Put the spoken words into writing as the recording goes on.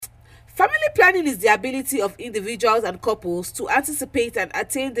Family planning is the ability of individuals and couples to anticipate and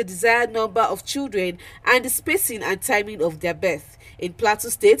attain the desired number of children and the spacing and timing of their birth. In Plateau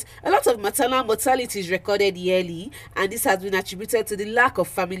State, a lot of maternal mortality is recorded yearly, and this has been attributed to the lack of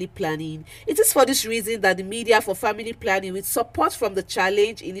family planning. It is for this reason that the Media for Family Planning, with support from the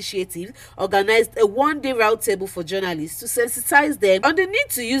Challenge Initiative, organized a one-day roundtable for journalists to sensitize them on the need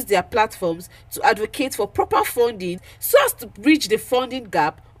to use their platforms to advocate for proper funding so as to bridge the funding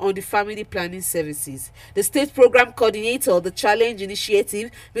gap on the family planning services. The state program coordinator of the Challenge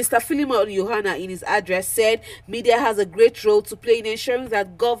Initiative, Mr. Philemon Yohana, in his address said media has a great role to play in ensuring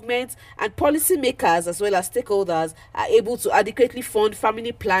that government and policymakers as well as stakeholders are able to adequately fund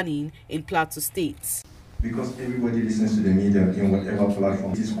family planning in Plateau State. Because everybody listens to the media in whatever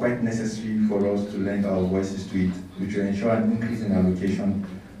platform, it is quite necessary for us to lend our voices to it, which will ensure an increase in allocation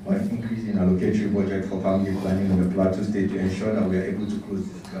or an increase in allocatory budget for family planning in the Plateau State to ensure that we are able to close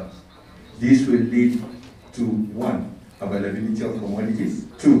these gaps. This will lead to 1, availability of commodities,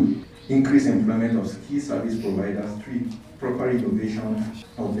 2, increased employment of key service providers, 3, proper innovation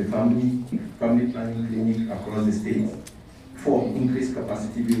of the family planning clinic across the state, 4, increased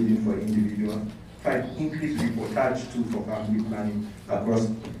capacity building for individuals, 5, increased reportage too for family planning across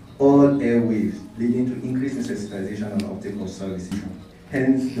all airwaves, leading to increased sensitization and uptake of services.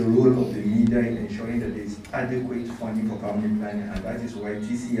 Hence, the role of the media in ensuring that there is adequate funding for family planning, and that is why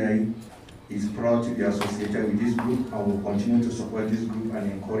TCI is proud to be associated with this group and will continue to support this group and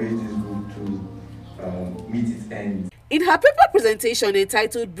encourage this group to meet its end. In her paper presentation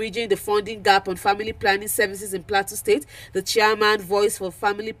entitled Bridging the Funding Gap on Family Planning Services in Plateau State, the chairman, Voice for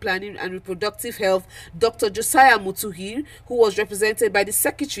Family Planning and Reproductive Health, Dr. Josiah Mutuhir, who was represented by the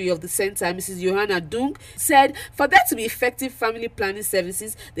secretary of the center, Mrs. Johanna Dung, said for there to be effective family planning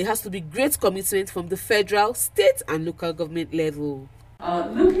services, there has to be great commitment from the federal, state and local government level.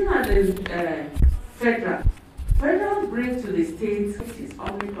 Looking at the federal brings to the states is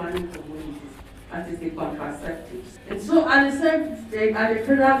family planning communities. That is the contraceptives. And so at the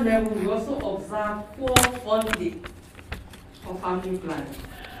federal level, we also observe poor funding for family planning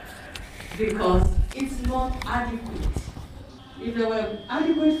because it's not adequate. If there were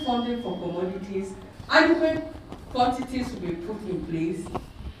adequate funding for commodities, adequate quantities will be put in place,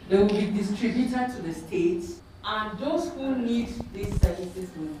 they will be distributed to the states, and those who need these services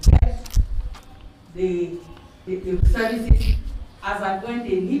will get the services as and when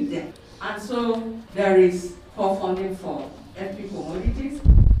they need them. And so there is poor funding for FP commodities,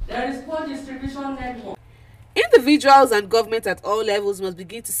 there is poor distribution network. Individuals and government at all levels must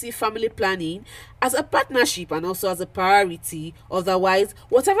begin to see family planning as a partnership and also as a priority. Otherwise,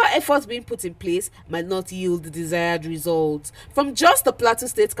 whatever efforts being put in place might not yield the desired results. From just the Plateau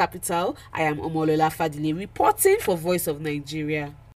State capital, I am Omolola Fadile reporting for Voice of Nigeria.